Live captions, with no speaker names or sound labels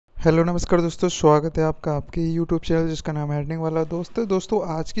Hello नमस्कार दोस्तों, स्वागत है आपका आपके यूट्यूब चैनल जिसका नाम है अर्निंग वाला दोस्त। दोस्तों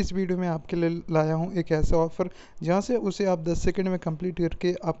आज की इस वीडियो में आपके लिए लाया हूं एक ऐसा ऑफ़र जहां से उसे आप 10 सेकंड में कंप्लीट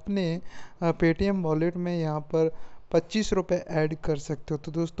करके अपने पेटीएम वॉलेट में यहां पर 25 रुपये ऐड कर सकते हो।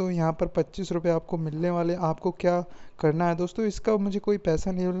 तो दोस्तों यहां पर 25 रुपये आपको मिलने वाले। आपको क्या करना है दोस्तों, इसका मुझे कोई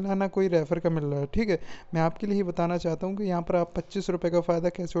पैसा नहीं मिल रहा, ना कोई रेफ़र का मिल रहा है, ठीक है। मैं आपके लिए ही बताना चाहता हूँ कि यहाँ पर आप 25 रुपये का फ़ायदा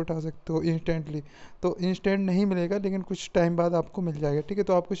कैसे उठा सकते हो इंस्टेंटली। तो इंस्टेंट नहीं मिलेगा लेकिन कुछ टाइम बाद आपको मिल जाएगा, ठीक है।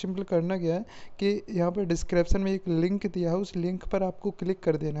 तो आपको सिंपल करना क्या है कि यहाँ पर डिस्क्रिप्शन में एक लिंक दिया है, उस लिंक पर आपको क्लिक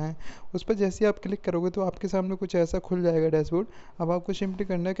कर देना है। उस पर जैसे ही आप क्लिक करोगे तो आपके सामने कुछ ऐसा खुल जाएगा डैशबोर्ड। अब आपको सिंपली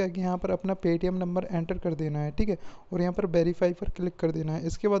करना है क्या कि यहाँ पर अपना पेटीएम नंबर एंटर कर देना है, ठीक है। और यहाँ पर वेरीफाई पर क्लिक कर देना है।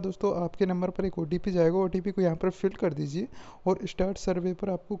 इसके बाद दोस्तों आपके नंबर पर एक ओटीपी जाएगा, ओटीपी को यहाँ पर फिल कर दीजिए और स्टार्ट सर्वे पर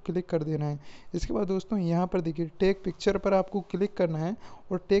आपको क्लिक कर देना है। इसके बाद दोस्तों यहाँ पर देखिए टेक पिक्चर पर आपको क्लिक करना है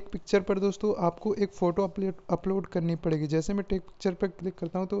और टेक पिक्चर पर दोस्तों आपको एक फ़ोटो अपलोड करनी पड़ेगी। जैसे मैं टेक पिक्चर पर क्लिक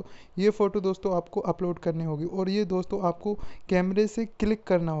करता हूँ तो ये फ़ोटो दोस्तों आपको अपलोड करनी होगी और ये दोस्तों आपको कैमरे से क्लिक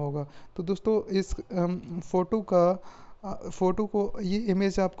करना होगा। तो दोस्तों इस फ़ोटो को ये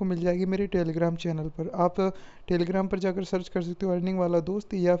इमेज आपको मिल जाएगी मेरे टेलीग्राम चैनल पर। आप टेलीग्राम पर जाकर सर्च कर सकते हो अर्निंग वाला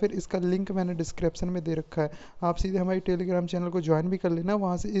दोस्त, या फिर इसका लिंक मैंने डिस्क्रिप्शन में दे रखा है। आप सीधे हमारे टेलीग्राम चैनल को ज्वाइन भी कर लेना,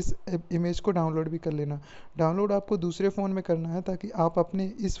 वहाँ से इस इमेज को डाउनलोड भी कर लेना। डाउनलोड आपको दूसरे फ़ोन में करना है ताकि आप अपने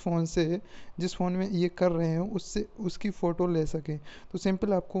इस फ़ोन से, जिस फ़ोन में ये कर रहे हो, उससे उसकी फ़ोटो ले सकें। तो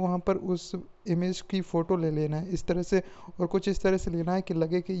सिंपल आपको वहाँ पर उस इमेज की फ़ोटो ले लेना है इस तरह से, और कुछ इस तरह से लेना है कि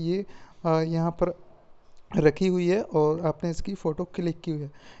लगे कि ये यहाँ पर रखी हुई है और आपने इसकी फ़ोटो क्लिक की हुई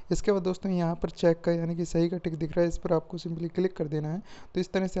है। इसके बाद दोस्तों यहाँ पर चेक का यानी कि सही का टिक दिख रहा है, इस पर आपको सिंपली क्लिक कर देना है। तो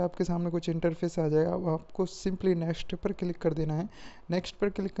इस तरह से आपके सामने कुछ इंटरफेस आ जाएगा। अब आपको सिंपली नेक्स्ट पर क्लिक कर देना है। नेक्स्ट पर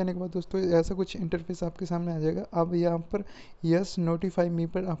क्लिक करने के बाद दोस्तों ऐसा कुछ इंटरफेस आपके सामने आ जाएगा। अब यहाँ पर यस नोटिफाई मी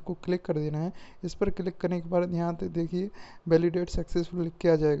पर आपको क्लिक कर देना है। इस पर क्लिक करने के बाद यहाँ पे देखिए वैलिडेट सक्सेसफुल लिख के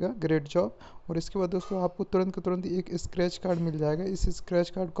आ जाएगा, ग्रेट जॉब। और इसके बाद दोस्तों आपको तुरंत का तुरंत एक स्क्रैच कार्ड मिल जाएगा। इस स्क्रैच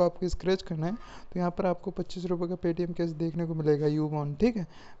कार्ड को आपको स्क्रैच करना है तो यहाँ पर आपको 25 रुपये का पेटीएम कैश देखने को मिलेगा, यू वॉन, ठीक है।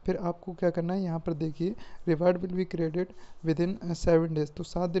 फिर आपको क्या करना है, यहाँ पर देखिए reward will be credit with in 7 days. तो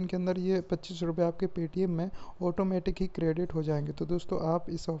 7 दिन के अंदर ये 25 रुपये आपके पेटीएम में ऑटोमेटिक ही क्रेडिट हो जाएंगे। तो दोस्तों आप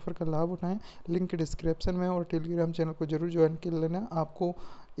इस ऑफ़र का लाभ उठाएं, लिंक डिस्क्रिप्शन में, और टेलीग्राम चैनल को जरूर ज्वाइन कर लेना, आपको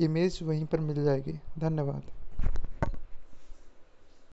इमेज वहीं पर मिल जाएगी। धन्यवाद।